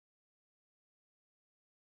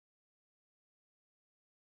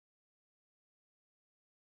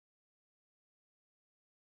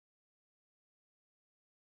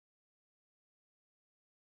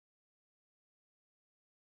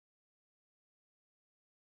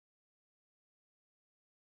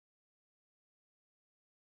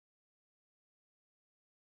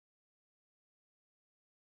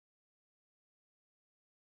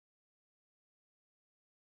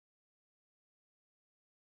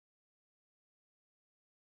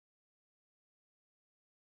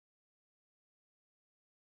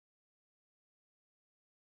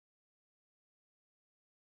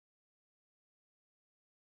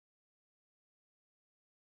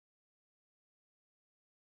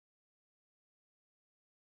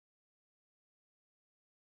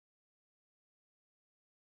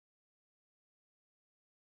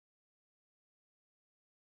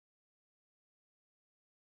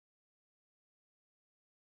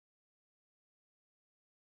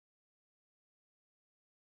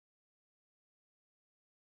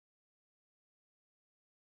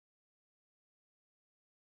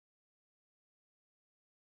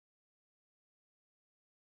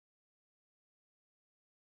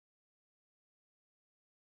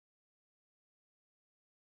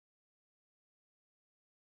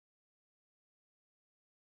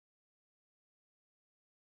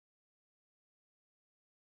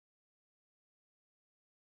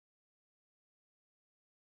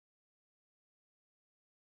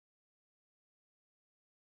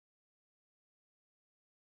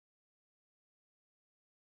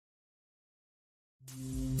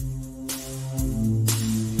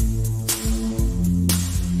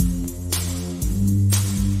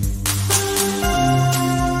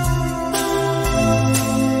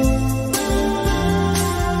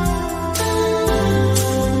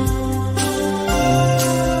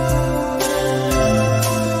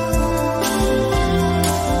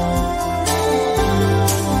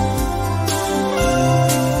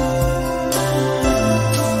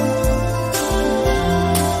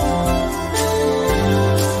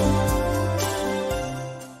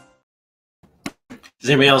Does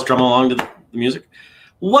anybody else drum along to the music?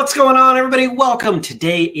 What's going on, everybody? Welcome.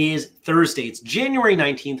 Today is Thursday. It's January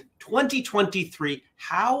 19th, 2023.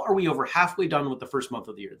 How are we over halfway done with the first month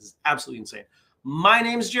of the year? This is absolutely insane. My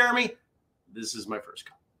name is Jeremy. This is my first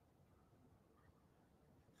cup.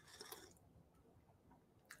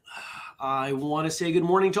 I want to say good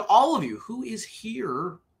morning to all of you. Who is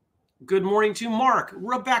here? Good morning to Mark,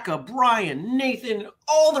 Rebecca, Brian, Nathan,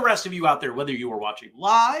 all the rest of you out there, whether you are watching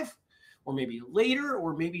live or maybe later,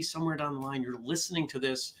 or maybe somewhere down the line, you're listening to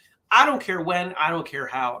this. I don't care when, I don't care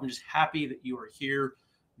how. I'm just happy that you are here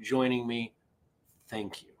joining me.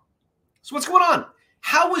 Thank you. So what's going on?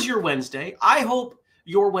 How was your Wednesday? I hope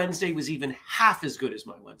your Wednesday was even half as good as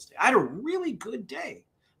my Wednesday. I had a really good day.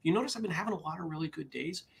 You notice I've been having a lot of really good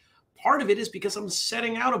days. Part of it is because I'm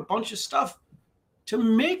setting out a bunch of stuff to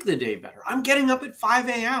make the day better. I'm getting up at 5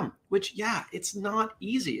 a.m., which, yeah, it's not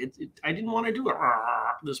easy. I didn't want to do it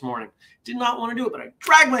this morning. Did not want to do it, but I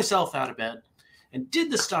dragged myself out of bed and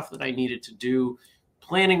did the stuff that I needed to do,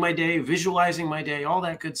 planning my day, visualizing my day, all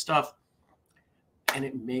that good stuff, and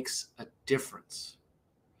it makes a difference.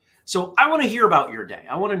 So I want to hear about your day.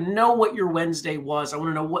 I want to know what your Wednesday was. I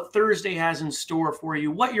want to know what Thursday has in store for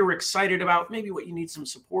you, what you're excited about, maybe what you need some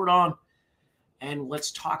support on. And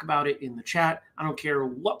let's talk about it in the chat. I don't care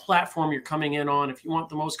what platform you're coming in on. If you want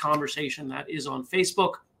the most conversation, that is on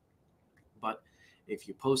Facebook. But if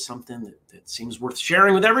you post something that seems worth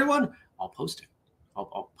sharing with everyone, I'll post it.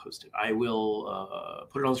 I'll post it. I will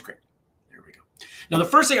put it on the screen. There we go. Now, the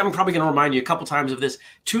first thing I'm probably going to remind you a couple times of this.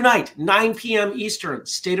 Tonight, 9 p.m. Eastern,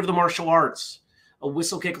 State of the Martial Arts, a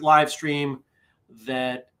Whistlekick live stream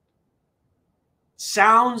that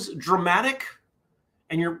sounds dramatic.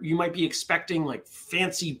 And you might be expecting like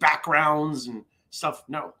fancy backgrounds and stuff.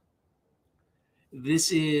 No.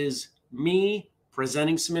 This is me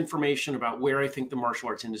presenting some information about where I think the martial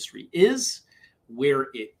arts industry is, where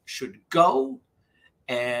it should go.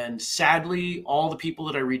 And sadly, all the people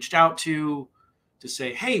that I reached out to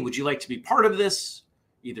say, hey, would you like to be part of this?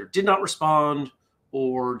 Either did not respond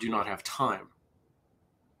or do not have time.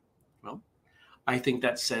 Well, I think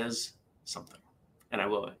that says something. And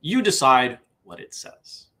you decide what it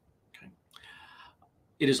says. Okay.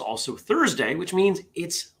 It is also Thursday, which means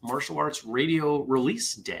it's Martial Arts Radio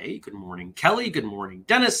Release Day. Good morning, Kelly. Good morning,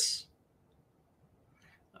 Dennis.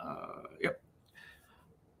 Yep.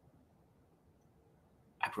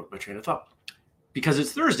 I broke my train of thought. Because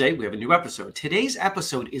it's Thursday, we have a new episode. Today's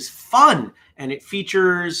episode is fun, and it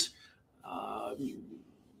features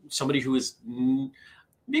somebody who is,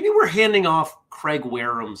 maybe we're handing off Craig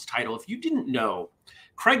Wareham's title. If you didn't know,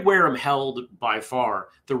 Craig Wareham held by far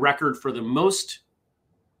the record for the most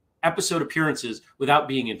episode appearances without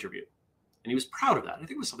being interviewed. And he was proud of that. I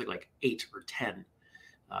think it was something like 8 or 10.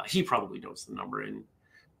 He probably knows the number. And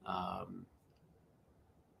I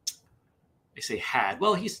say had.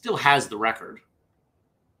 Well, he still has the record.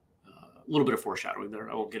 A little bit of foreshadowing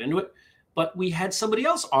there. I won't get into it. But we had somebody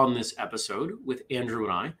else on this episode with Andrew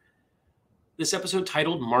and I. This episode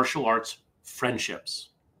titled Martial Arts Friendships.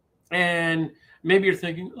 And maybe you're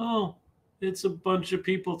thinking, oh, it's a bunch of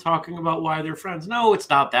people talking about why they're friends. No, it's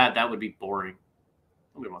not that. That would be boring.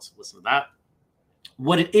 Nobody wants to listen to that.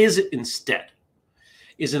 What it is instead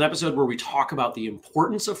is an episode where we talk about the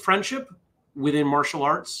importance of friendship within martial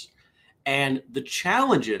arts and the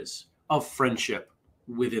challenges of friendship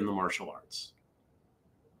within the martial arts.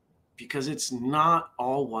 Because it's not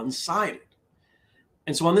all one-sided.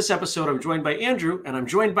 And so on this episode, I'm joined by Andrew and I'm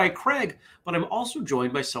joined by Craig, but I'm also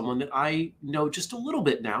joined by someone that I know just a little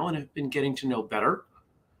bit now and have been getting to know better.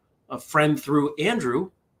 A friend through Andrew,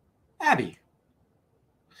 Abby.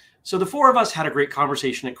 So the four of us had a great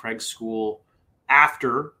conversation at Craig's school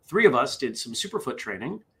after 3 of us did some Superfoot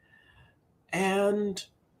training. And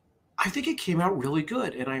I think it came out really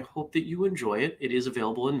good. And I hope that you enjoy it. It is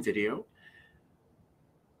available in video.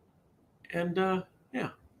 And yeah.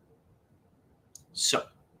 So,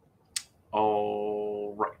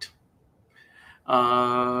 all right.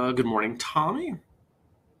 Good morning, Tommy.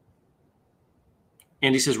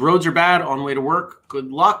 Andy says, roads are bad on way to work.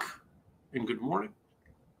 Good luck and good morning.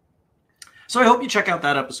 So I hope you check out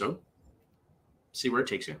that episode. See where it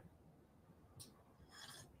takes you.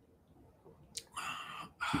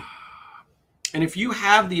 And if you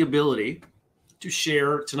have the ability to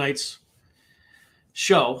share tonight's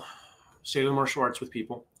show, State of the Martial Arts, with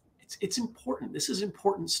people, it's important. This is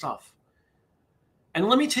important stuff. And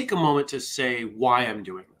let me take a moment to say why I'm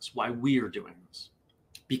doing this, why we are doing this,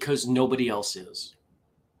 because nobody else is.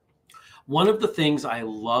 One of the things I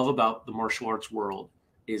love about the martial arts world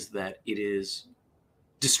is that it is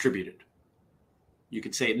distributed. You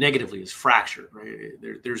could say it negatively, it's fractured,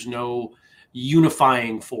 right? There's no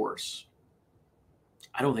unifying force.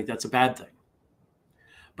 I don't think that's a bad thing.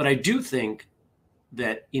 But I do think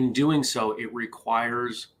that in doing so, it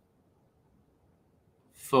requires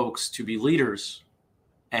folks to be leaders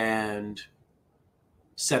and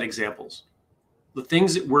set examples. The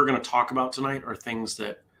things that we're going to talk about tonight are things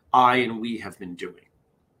that I and we have been doing.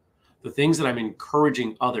 The things that I'm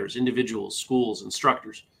encouraging others, individuals, schools,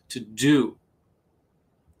 instructors to do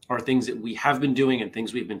are things that we have been doing and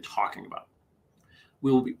things we've been talking about.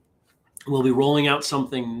 We'll be rolling out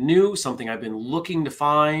something new, something I've been looking to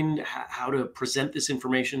find how to present this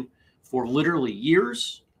information for literally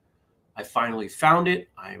years. I finally found it.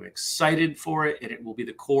 I am excited for it, and it will be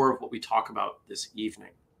the core of what we talk about this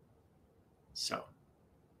evening. So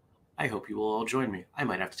I hope you will all join me. I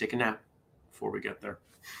might have to take a nap before we get there.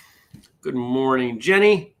 Good morning,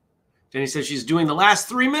 Jenny. Jenny says she's doing the last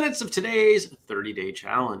 3 minutes of today's 30-day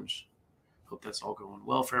challenge. Hope that's all going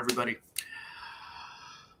well for everybody.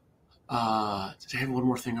 Did I have one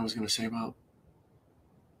more thing I was going to say about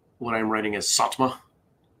what I'm writing as Satma?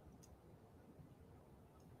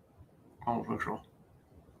 Oh, control.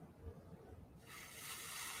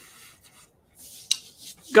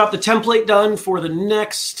 Got the template done for the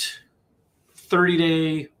next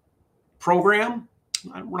 30-day program.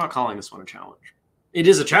 We're not calling this one a challenge. It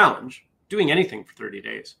is a challenge, doing anything for 30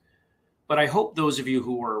 days. But I hope those of you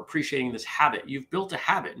who are appreciating this habit, you've built a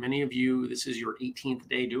habit. Many of you, this is your 18th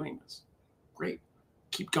day doing this. Great.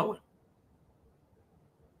 Keep going.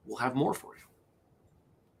 We'll have more for you.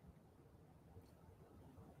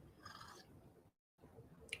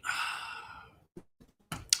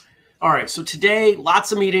 All right. So today,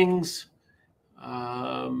 lots of meetings.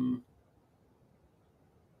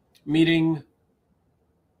 Meeting,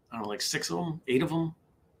 I don't know, like 6 of them, 8 of them,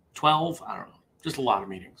 12. I don't know. Just a lot of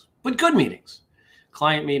meetings, but good meetings.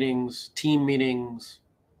 Client meetings, team meetings,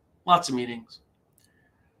 lots of meetings.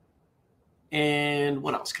 And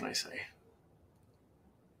what else can I say?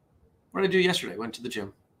 What did I do yesterday? Went to the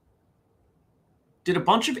gym. Did a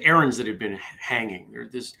bunch of errands that had been hanging. There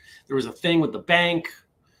was a thing with the bank,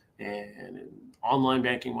 and online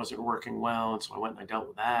banking wasn't working well, and so I went and I dealt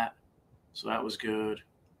with that. So that was good.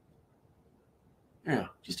 Yeah,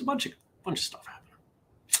 just a bunch of stuff happening.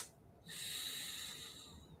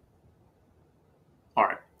 All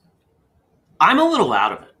right. I'm a little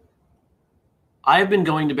out of it. I've been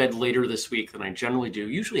going to bed later this week than I generally do.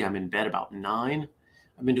 Usually I'm in bed about 9.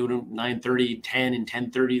 I've been doing 9:30, 10, and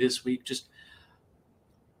 10:30 this week just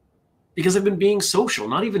because I've been being social,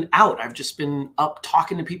 not even out. I've just been up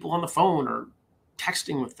talking to people on the phone or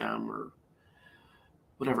texting with them or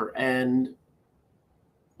whatever. And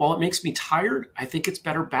while it makes me tired, I think it's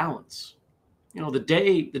better balance. You know, the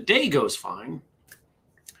day goes fine.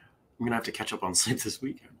 I'm going to have to catch up on sleep this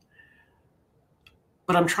weekend.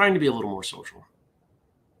 But I'm trying to be a little more social.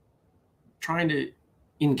 Trying to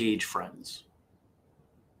engage friends.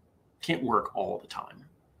 Can't work all the time.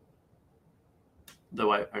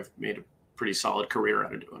 Though I've made a pretty solid career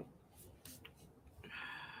out of doing it.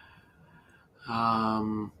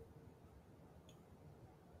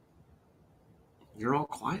 You're all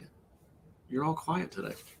quiet. You're all quiet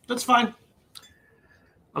today. That's fine.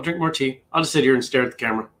 I'll drink more tea. I'll just sit here and stare at the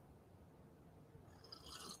camera.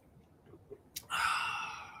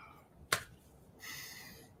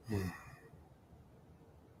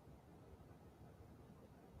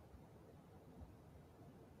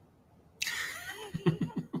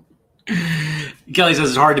 Kelly says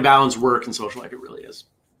it's hard to balance work and social life. It really is.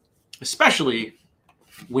 Especially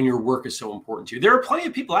when your work is so important to you. There are plenty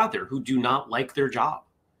of people out there who do not like their job.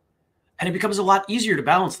 And it becomes a lot easier to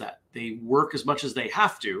balance that. They work as much as they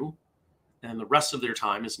have to, and the rest of their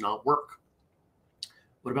time is not work.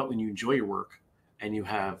 What about when you enjoy your work and you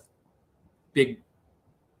have big,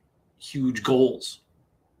 huge goals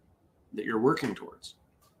that you're working towards?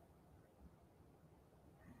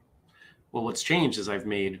 Well, what's changed is I've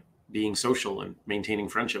made being social and maintaining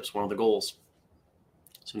friendships one of the goals.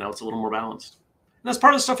 So now it's a little more balanced. And that's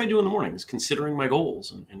part of the stuff I do in the morning is considering my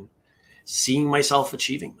goals and seeing myself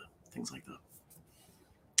achieving them, things like that.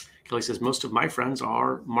 Kelly says, most of my friends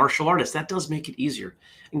are martial artists. That does make it easier.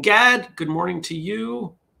 And Gad, good morning to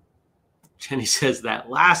you. Jenny says that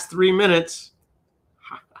last 3 minutes.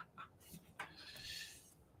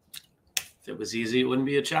 If it was easy, it wouldn't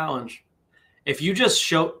be a challenge. If you just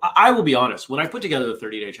show, I will be honest, when I put together the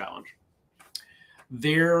 30-day challenge,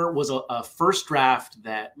 there was a first draft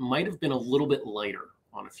that might have been a little bit lighter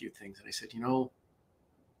on a few things. And I said,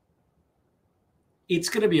 it's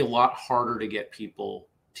going to be a lot harder to get people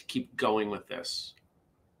to keep going with this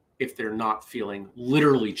if they're not feeling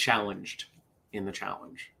literally challenged in the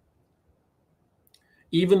challenge.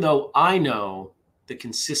 Even though I know the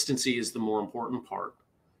consistency is the more important part,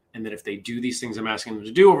 and that if they do these things I'm asking them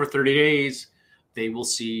to do over 30 days, they will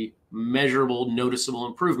see measurable, noticeable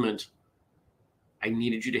improvement. I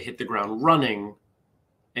needed you to hit the ground running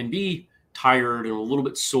and be tired and a little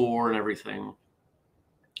bit sore and everything.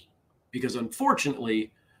 Because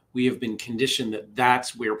unfortunately, we have been conditioned that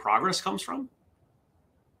that's where progress comes from.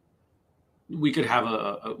 We could have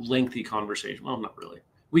a lengthy conversation. Well, not really.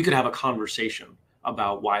 We could have a conversation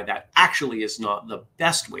about why that actually is not the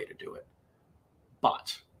best way to do it.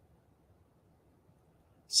 But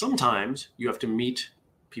sometimes you have to meet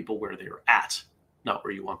people where they're at, not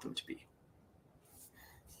where you want them to be.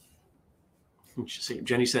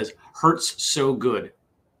 Jenny says, hurts so good.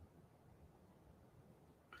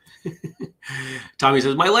 Tommy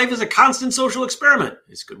says, my life is a constant social experiment.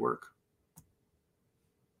 It's good work.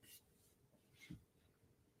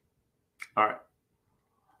 All right.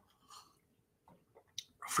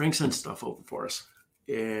 Frank sent stuff over for us.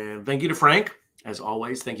 And thank you to Frank, as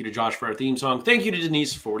always. Thank you to Josh for our theme song. Thank you to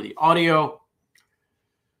Denise for the audio.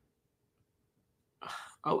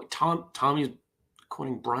 Oh, Tommy's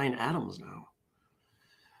quoting Bryan Adams now.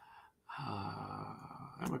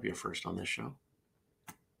 That might be a first on this show.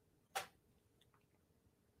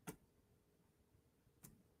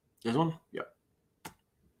 This one? Yep.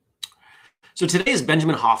 So today is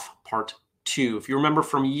Benjamin Hoff part 2. If you remember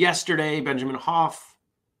from yesterday, Benjamin Hoff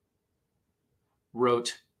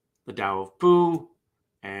wrote The Tao of Pooh,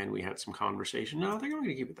 and we had some conversation. No, I think I'm going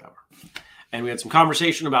to keep it that way. And we had some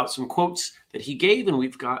conversation about some quotes that he gave, and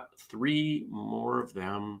we've got 3 more of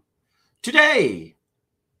them today.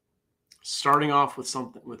 Starting off with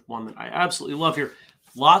one that I absolutely love here.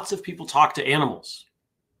 Lots of people talk to animals.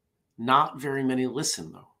 Not very many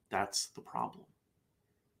listen, though. That's the problem.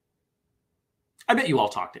 I bet you all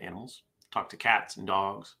talk to animals, talk to cats and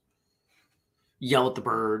dogs, yell at the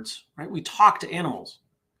birds, right? We talk to animals.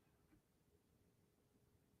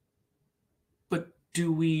 But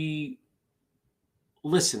do we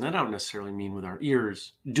listen? I don't necessarily mean with our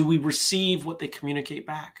ears. Do we receive what they communicate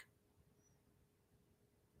back?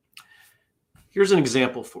 Here's an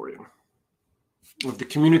example for you of the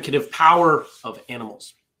communicative power of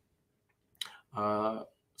animals.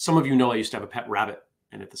 Some of you know I used to have a pet rabbit,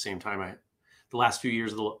 and at the same time, the last few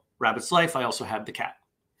years of the rabbit's life, I also had the cat.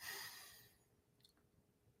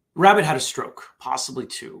 Rabbit had a stroke, possibly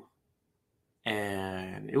 2,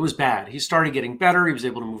 and it was bad. He started getting better. He was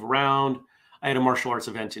able to move around. I had a martial arts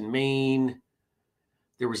event in Maine.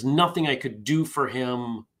 There was nothing I could do for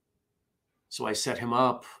him, so I set him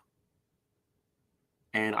up,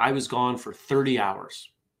 and I was gone for 30 hours.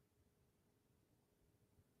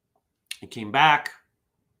 I came back.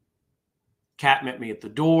 Cat met me at the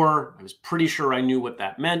door. I was pretty sure I knew what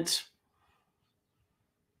that meant.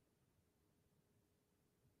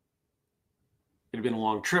 It had been a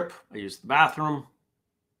long trip. I used the bathroom.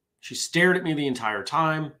 She stared at me the entire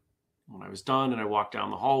time. When I was done and I walked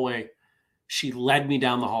down the hallway, she led me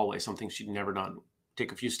down the hallway, something she'd never done.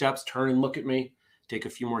 Take a few steps, turn and look at me. Take a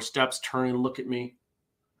few more steps, turn and look at me.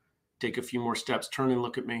 Take a few more steps, turn and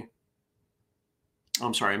look at me.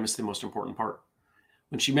 I'm sorry, I missed the most important part.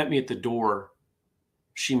 When she met me at the door,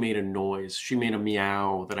 she made a noise. She made a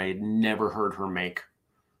meow that I had never heard her make.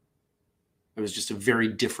 It was just a very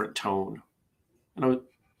different tone. And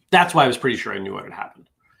that's why I was pretty sure I knew what had happened.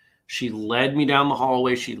 She led me down the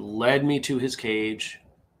hallway. She led me to his cage.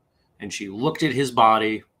 And she looked at his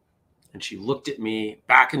body. And she looked at me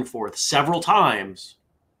back and forth several times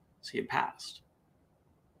as he had passed.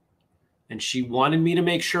 And she wanted me to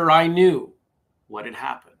make sure I knew what had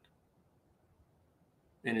happened.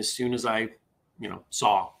 And as soon as I,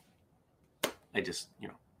 saw, I just,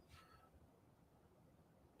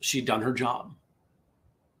 she'd done her job.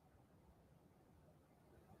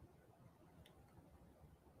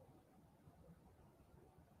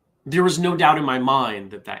 There was no doubt in my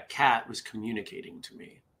mind that cat was communicating to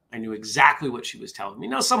me. I knew exactly what she was telling me.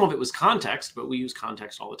 Now, some of it was context, but we use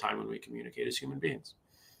context all the time when we communicate as human beings.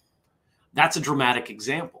 That's a dramatic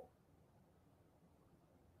example.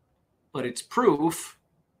 But it's proof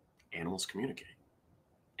Animals communicate,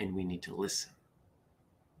 and we need to listen.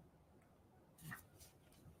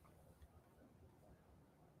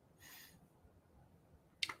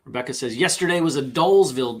 Rebecca says, yesterday was a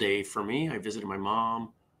Dullsville day for me. I visited my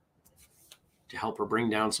mom to help her bring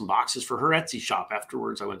down some boxes for her Etsy shop.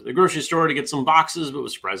 Afterwards, I went to the grocery store to get some boxes, but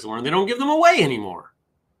was surprised to learn they don't give them away anymore.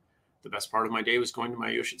 The best part of my day was going to my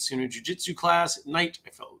Yoshitsune Jiu-Jitsu class at night. I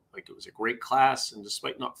felt like it was a great class, and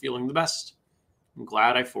despite not feeling the best, I'm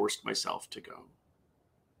glad I forced myself to go.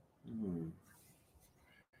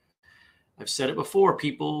 I've said it before,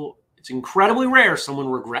 people, it's incredibly rare someone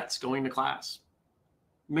regrets going to class.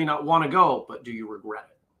 You may not want to go, but do you regret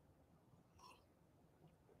it?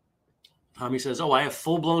 Tommy says, I have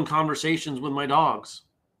full-blown conversations with my dogs.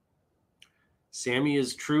 Sammy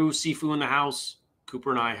is true Sifu in the house.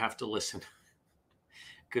 Cooper and I have to listen.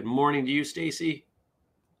 Good morning to you, Stacy.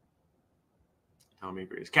 Tommy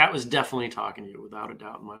agrees. Cat was definitely talking to you, without a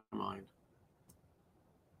doubt in my mind.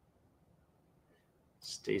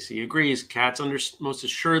 Stacy agrees. Cats most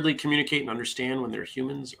assuredly communicate and understand when their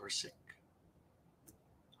humans are sick.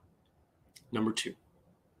 Number 2.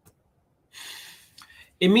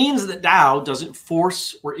 It means that Tao doesn't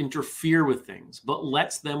force or interfere with things, but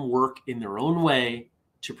lets them work in their own way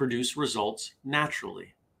to produce results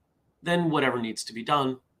naturally. Then whatever needs to be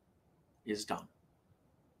done is done.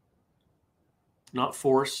 Not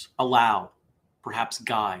force, allow, perhaps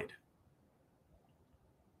guide.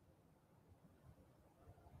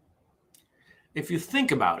 If you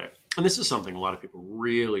think about it, and this is something a lot of people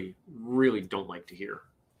really, really don't like to hear,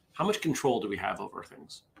 how much control do we have over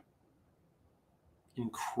things?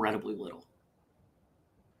 Incredibly little.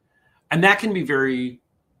 And that can be very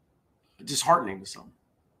disheartening to some.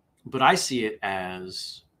 But I see it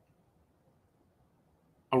as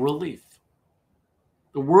a relief.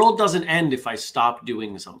 The world doesn't end if I stop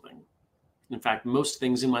doing something. In fact, most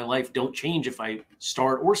things in my life don't change if I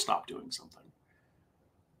start or stop doing something.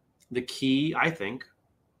 The key, I think,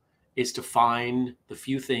 is to find the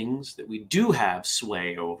few things that we do have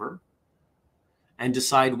sway over and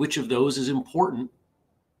decide which of those is important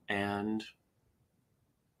and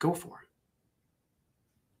go for it.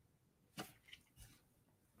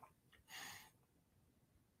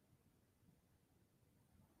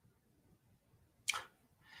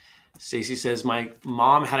 Stacy says, my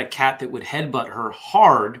mom had a cat that would headbutt her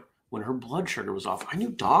hard when her blood sugar was off. I knew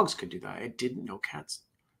dogs could do that. I didn't know cats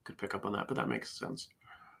could pick up on that, but that makes sense.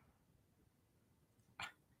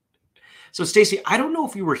 So Stacy, I don't know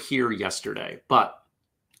if you were here yesterday, but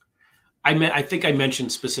I think I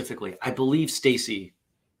mentioned specifically, I believe Stacy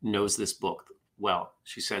knows this book well.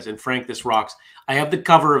 She says, and Frank, this rocks. I have the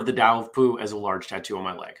cover of the Tao of Pooh as a large tattoo on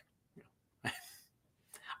my leg.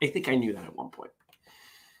 I think I knew that at one point.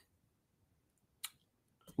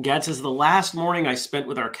 Gad says, the last morning I spent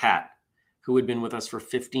with our cat, who had been with us for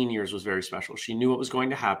 15 years, was very special. She knew what was going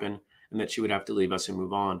to happen and that she would have to leave us and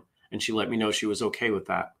move on. And she let me know she was okay with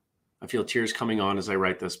that. I feel tears coming on as I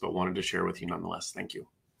write this, but wanted to share with you nonetheless. Thank you.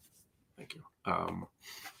 Thank you.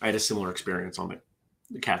 I had a similar experience on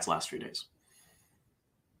the cat's last few days.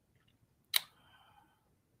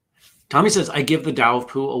 Tommy says, I give the Tao of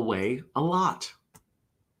Pooh away a lot.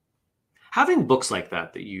 Having books like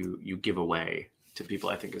that you give away to people,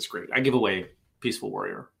 I think is great. I give away Peaceful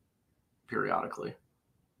Warrior periodically.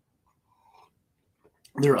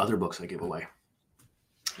 There are other books I give away.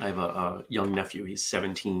 I have a young nephew. He's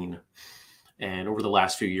 17. And over the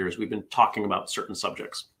last few years, we've been talking about certain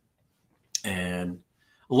subjects. And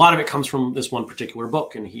a lot of it comes from this one particular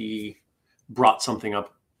book. And he brought something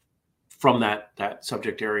up from that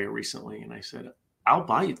subject area recently. And I said, I'll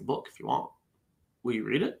buy you the book if you want. Will you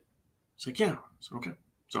read it? It's like, yeah. So, okay.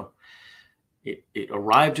 So it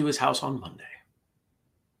arrived to his house on Monday.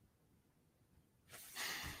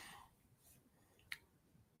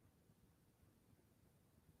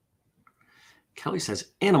 Kelly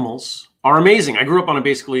says, animals are amazing. I grew up on a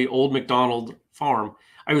basically old McDonald farm.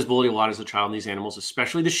 I was bullied a lot as a child, and these animals,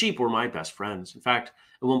 especially the sheep, were my best friends. In fact,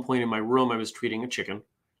 at one point in my room, I was treating a chicken,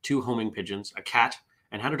 2 homing pigeons, a cat,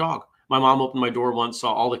 and had a dog. My mom opened my door once,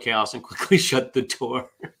 saw all the chaos, and quickly shut the door.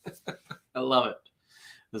 I love it.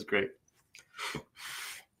 That's great.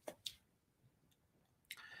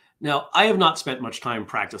 Now, I have not spent much time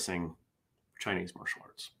practicing Chinese martial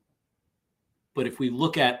arts. But if we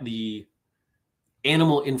look at the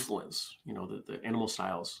animal influence, the animal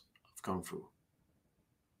styles of Kung Fu,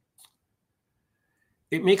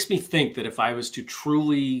 it makes me think that if I was to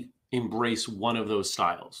truly embrace one of those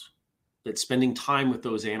styles, that spending time with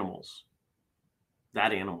those animals,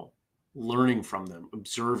 that animal, learning from them,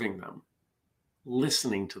 observing them,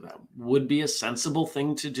 listening to them, would be a sensible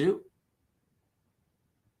thing to do.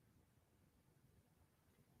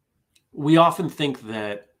 We often think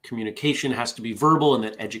that communication has to be verbal and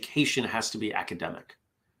that education has to be academic.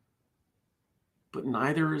 But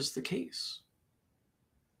neither is the case.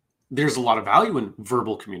 There's a lot of value in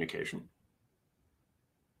verbal communication.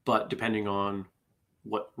 But depending on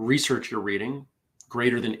what research you're reading,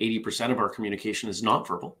 greater than 80% of our communication is not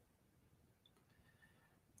verbal.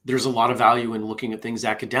 There's a lot of value in looking at things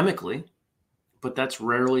academically, but that's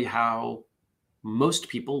rarely how most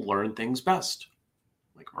people learn things best,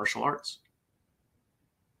 like martial arts.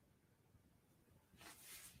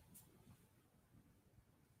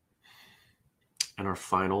 And our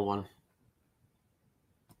final one.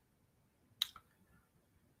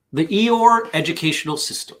 The Eeyore educational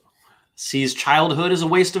system sees childhood as a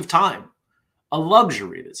waste of time, a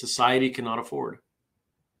luxury that society cannot afford.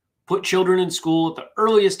 Put children in school at the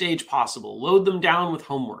earliest age possible, load them down with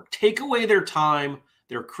homework, take away their time,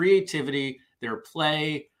 their creativity, their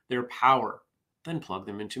play, their power, then plug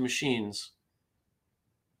them into machines.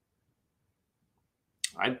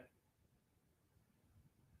 I've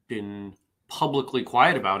been publicly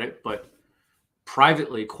quiet about it, but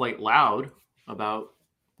privately quite loud about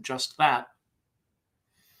just that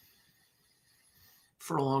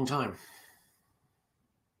for a long time.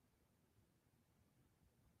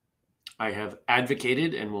 I have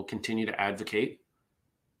advocated and will continue to advocate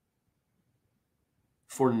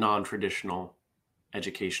for non-traditional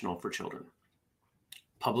educational for children.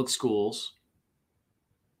 Public schools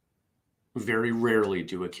very rarely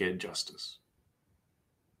do a kid justice.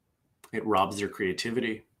 It robs their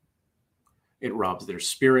creativity. It robs their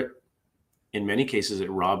spirit. In many cases,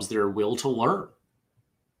 it robs their will to learn.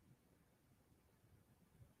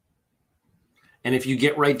 And if you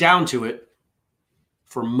get right down to it,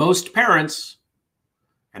 for most parents,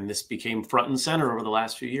 and this became front and center over the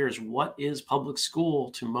last few years, what is public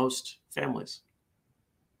school to most families?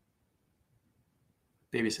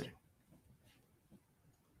 Babysitting.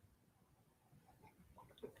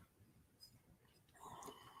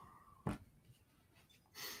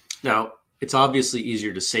 Now, it's obviously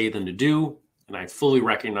easier to say than to do, and I fully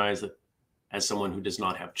recognize that as someone who does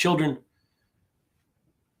not have children,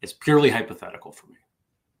 it's purely hypothetical for me.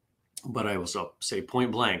 But I will say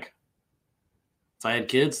point blank, if I had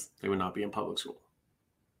kids, they would not be in public school.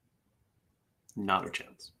 Not a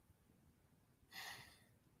chance.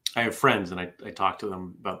 I have friends, and I talk to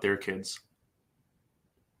them about their kids.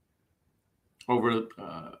 Over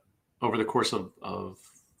the course of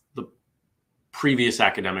the previous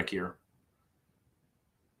academic year,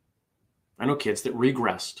 I know kids that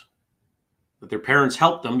regressed, that their parents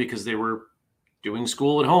helped them because they were doing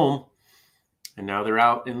school at home, and now they're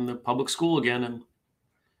out in the public school again, and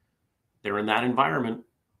they're in that environment.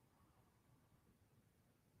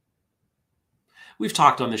 We've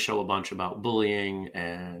talked on this show a bunch about bullying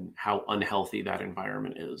and how unhealthy that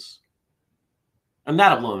environment is. And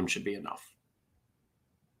that alone should be enough.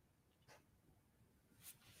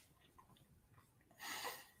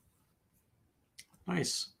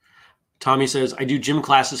 Nice. Tommy says, I do gym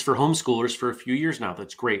classes for homeschoolers for a few years now.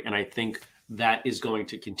 That's great. And I think that is going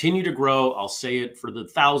to continue to grow. I'll say it for the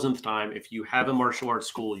 1,000th time. If you have a martial arts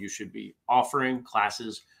school, you should be offering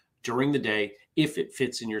classes during the day if it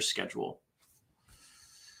fits in your schedule.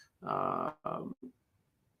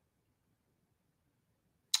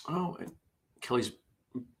 Kelly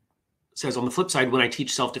says, on the flip side, when I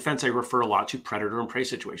teach self-defense, I refer a lot to predator and prey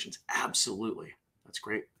situations. Absolutely. That's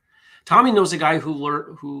great. Tommy knows a guy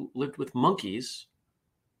who lived with monkeys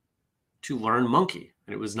to learn monkey,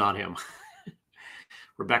 and it was not him.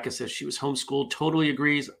 Rebecca says she was homeschooled. Totally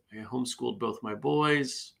agrees. I homeschooled both my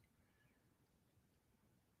boys.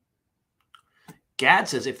 Gad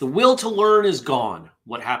says, if the will to learn is gone,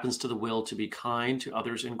 what happens to the will to be kind to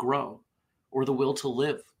others and grow? Or the will to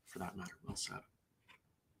live, for that matter? Well said.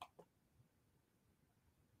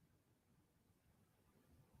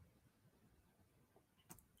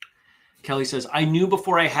 Kelly says, I knew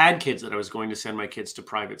before I had kids that I was going to send my kids to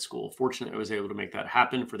private school. Fortunately, I was able to make that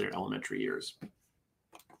happen for their elementary years.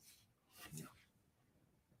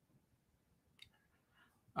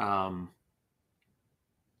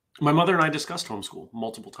 My mother and I discussed homeschool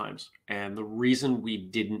multiple times. And the reason we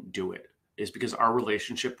didn't do it is because our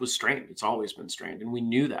relationship was strained. It's always been strained. And we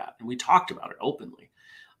knew that. And we talked about it openly,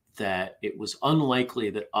 that it was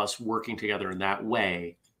unlikely that us working together in that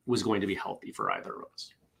way was going to be healthy for either of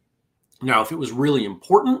us. Now, if it was really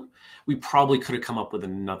important, we probably could have come up with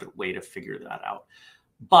another way to figure that out.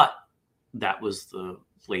 But that was the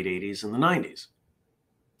late 80s and the 90s.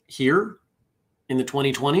 Here in the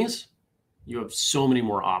 2020s, you have so many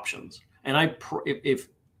more options. And if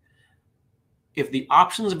if the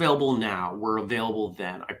options available now were available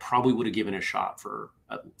then, I probably would have given it a shot for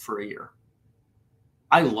a year.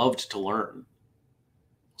 I loved to learn.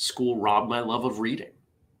 School robbed my love of reading.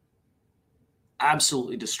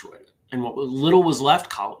 Absolutely destroyed it. And what little was left,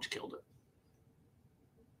 college killed it.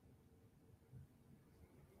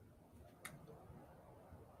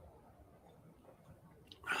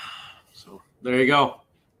 So there you go.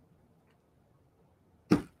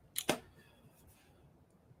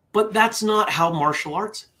 But that's not how martial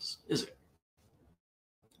arts is it?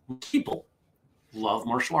 People love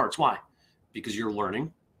martial arts. Why? Because you're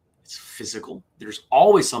learning. It's physical. There's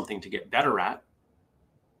always something to get better at.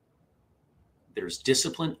 There's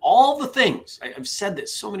discipline. All the things. I've said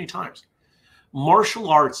this so many times. Martial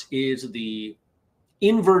arts is the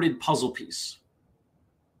inverted puzzle piece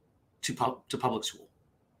to public school.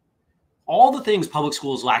 All the things public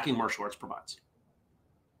school is lacking, martial arts provides.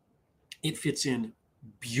 It fits in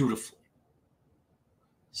beautifully.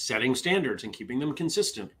 Setting standards and keeping them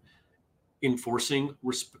consistent. Enforcing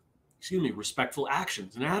respectful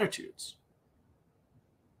actions and attitudes.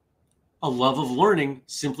 A love of learning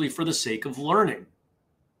simply for the sake of learning.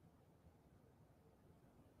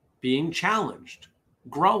 Being challenged,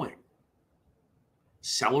 growing,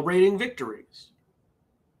 celebrating victories,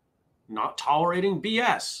 not tolerating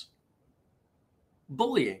BS,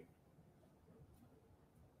 bullying.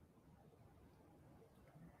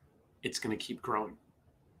 It's going to keep growing.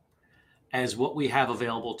 As what we have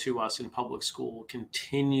available to us in public school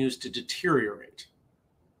continues to deteriorate.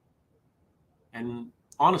 And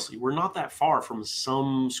honestly, we're not that far from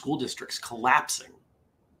some school districts collapsing.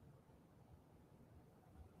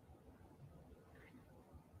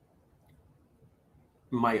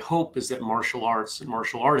 My hope is that martial arts and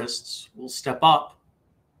martial artists will step up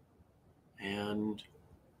and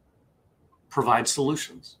provide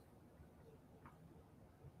solutions.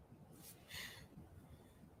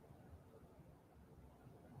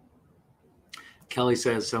 Kelly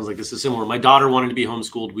says, sounds like this is similar. My daughter wanted to be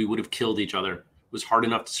homeschooled. We would have killed each other. It was hard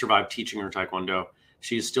enough to survive teaching her Taekwondo.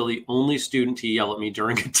 She is still the only student to yell at me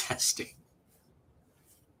during a testing.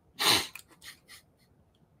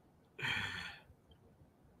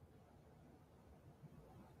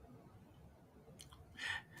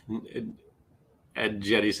 And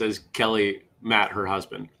Jetty says, Kelly, Matt, her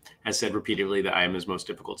husband, has said repeatedly that I am his most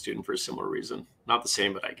difficult student for a similar reason. Not the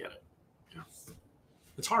same, but I get it. Yeah.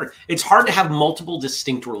 It's hard. It's hard to have multiple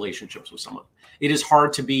distinct relationships with someone. It is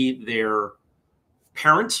hard to be their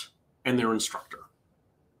parent and their instructor.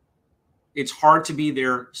 It's hard to be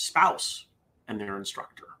their spouse and their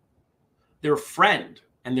instructor, their friend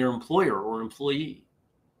and their employer or employee.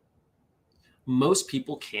 Most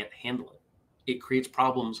people can't handle it. It creates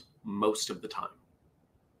problems most of the time.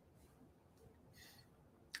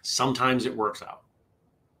 Sometimes it works out.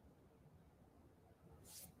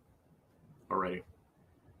 Alrighty.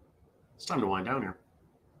 It's time to wind down here.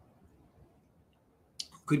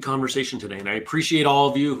 Good conversation today, and I appreciate all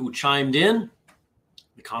of you who chimed in.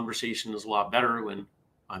 The conversation is a lot better when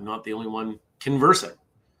I'm not the only one conversing.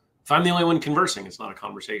 If I'm the only one conversing, it's not a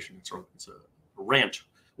conversation. It's a rant,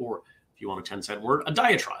 or if you want a 10-cent word, a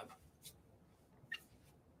diatribe.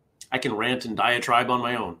 I can rant and diatribe on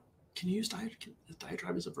my own. Can you use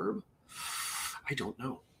diatribe as a verb? I don't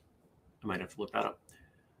know. I might have to look that up.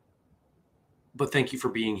 But thank you for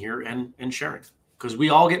being here and sharing, because we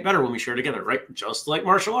all get better when we share together, right? Just like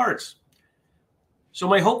martial arts. So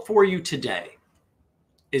my hope for you today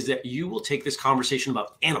is that you will take this conversation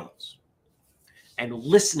about animals and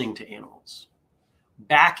listening to animals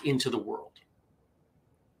back into the world.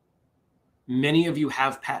 Many of you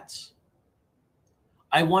have pets.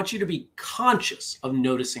 I want you to be conscious of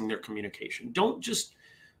noticing their communication. Don't just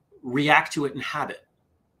react to it in habit.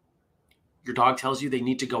 Your dog tells you they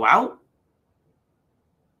need to go out.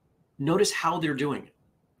 Notice how they're doing it.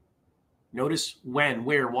 Notice when,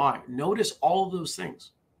 where, why. Notice all of those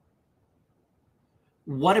things.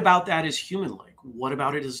 What about that is human-like? What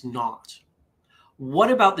about it is not?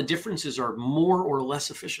 What about the differences are more or less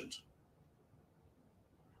efficient?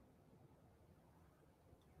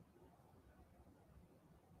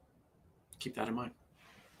 Keep that in mind.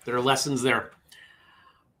 There are lessons there.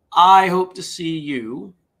 I hope to see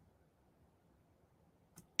you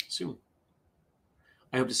soon.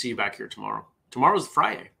 I hope to see you back here tomorrow. Tomorrow's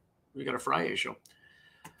Friday. We got a Friday show.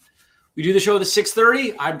 We do the show at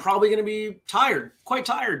 6:30. I'm probably going to be tired, quite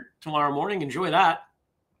tired tomorrow morning. Enjoy that.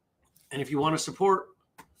 And if you want to support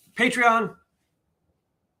Patreon,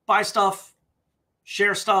 buy stuff,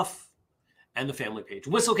 share stuff, and the family page,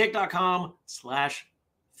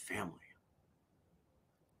 whistlekick.com/family.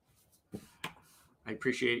 I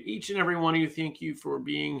appreciate each and every one of you. Thank you for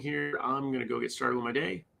being here. I'm going to go get started with my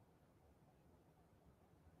day.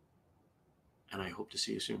 And I hope to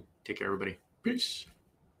see you soon. Take care, everybody. Peace.